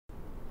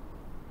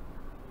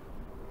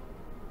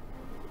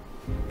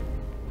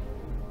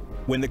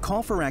When the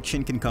call for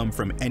action can come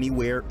from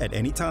anywhere at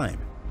any time,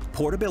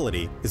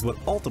 portability is what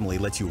ultimately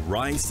lets you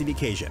rise to the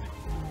occasion.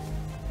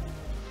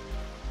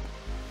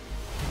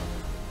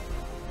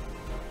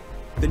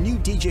 The new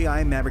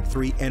DJI Mavic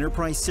 3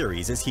 Enterprise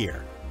Series is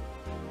here,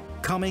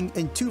 coming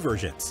in two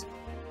versions.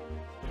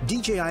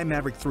 DJI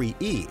Mavic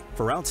 3E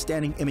for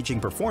outstanding imaging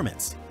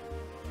performance,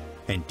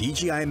 and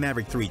DJI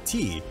Mavic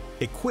 3T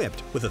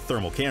equipped with a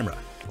thermal camera.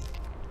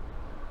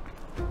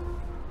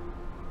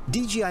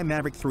 DJI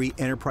Mavic 3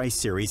 Enterprise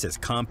Series is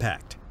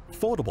compact,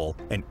 foldable,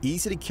 and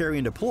easy to carry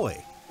and deploy,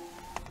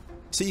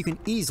 so you can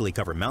easily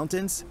cover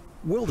mountains,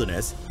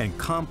 wilderness, and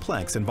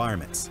complex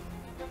environments.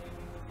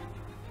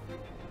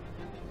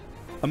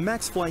 A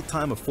max flight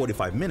time of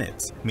 45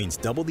 minutes means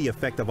double the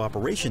effective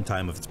operation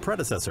time of its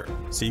predecessor,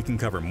 so you can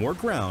cover more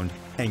ground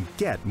and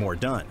get more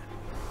done.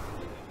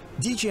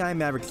 DJI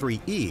Mavic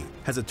 3E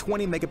has a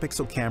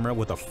 20-megapixel camera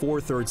with a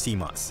 4/3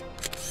 CMOS.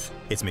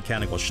 Its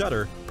mechanical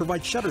shutter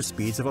provides shutter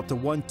speeds of up to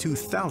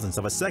 1/2000th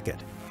of a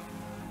second,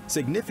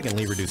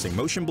 significantly reducing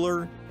motion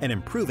blur and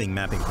improving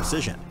mapping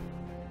precision.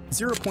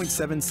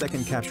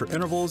 0.7-second capture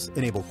intervals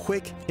enable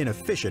quick and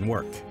efficient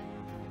work.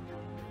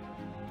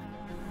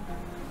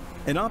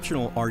 An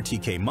optional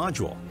RTK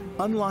module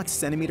unlocks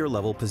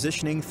centimeter-level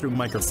positioning through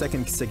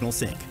microsecond signal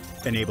sync,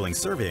 enabling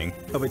surveying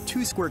of a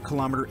 2 square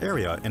kilometer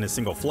area in a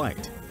single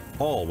flight,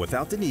 all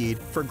without the need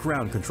for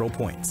ground control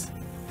points.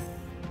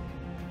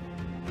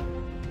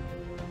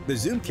 The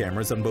zoom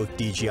cameras on both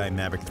DJI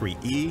Mavic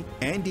 3E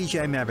and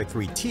DJI Mavic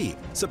 3T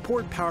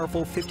support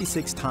powerful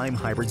 56-time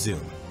hybrid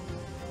zoom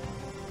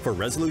for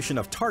resolution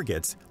of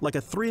targets like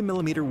a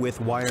 3mm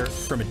width wire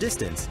from a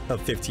distance of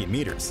 15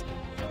 meters.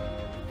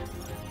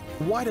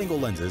 Wide-angle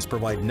lenses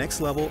provide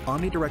next-level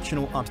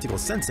omnidirectional obstacle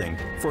sensing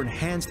for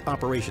enhanced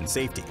operation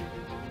safety.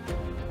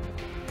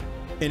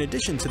 In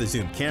addition to the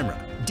zoom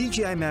camera,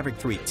 DJI Mavic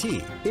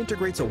 3T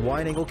integrates a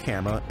wide-angle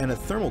camera and a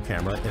thermal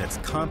camera in its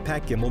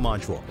compact gimbal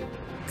module.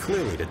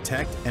 Clearly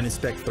detect and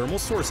inspect thermal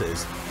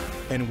sources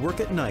and work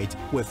at night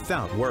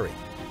without worry.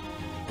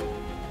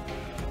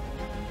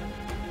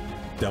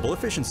 Double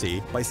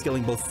efficiency by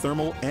scaling both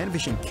thermal and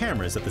vision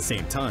cameras at the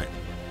same time.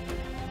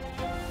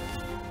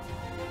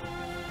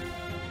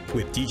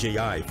 With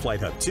DJI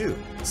Flight Hub 2,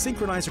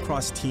 synchronize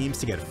across teams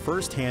to get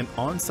first-hand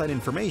on-site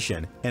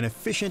information and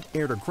efficient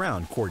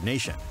air-to-ground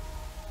coordination.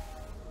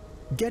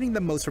 Getting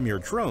the most from your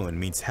drone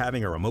means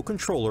having a remote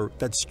controller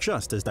that's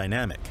just as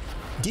dynamic.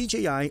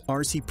 DJI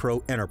RC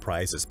Pro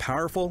Enterprise is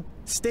powerful,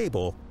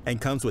 stable,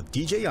 and comes with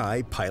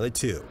DJI Pilot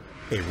 2,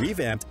 a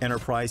revamped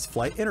enterprise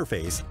flight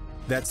interface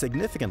that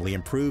significantly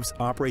improves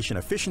operation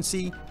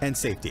efficiency and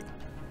safety.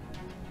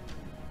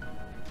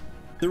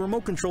 The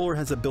remote controller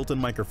has a built-in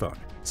microphone,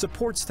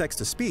 supports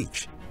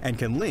text-to-speech, and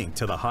can link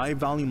to the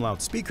high-volume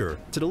loudspeaker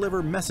to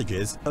deliver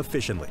messages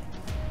efficiently.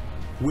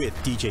 With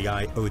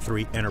DJI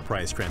O3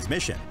 Enterprise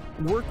transmission,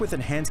 work with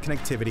enhanced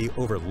connectivity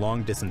over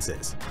long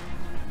distances.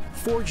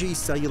 4G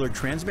cellular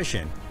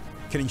transmission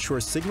can ensure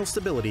signal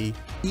stability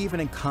even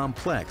in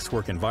complex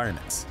work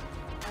environments.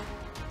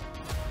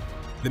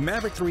 The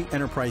Mavic 3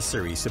 Enterprise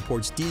series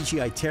supports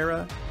DJI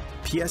Terra,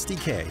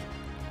 PSDK,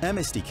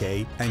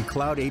 MSDK, and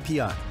Cloud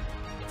API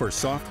for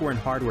software and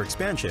hardware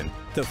expansion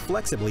to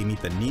flexibly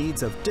meet the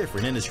needs of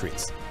different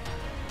industries.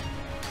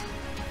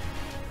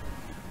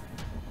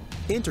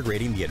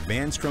 Integrating the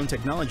advanced drone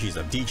technologies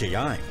of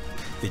DJI,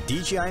 the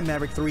DJI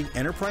Mavic 3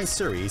 Enterprise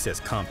series is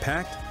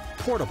compact,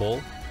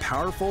 portable,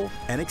 powerful,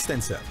 and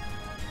extensive,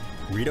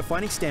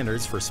 redefining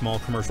standards for small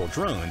commercial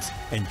drones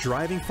and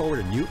driving forward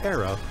a new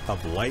era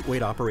of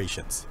lightweight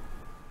operations.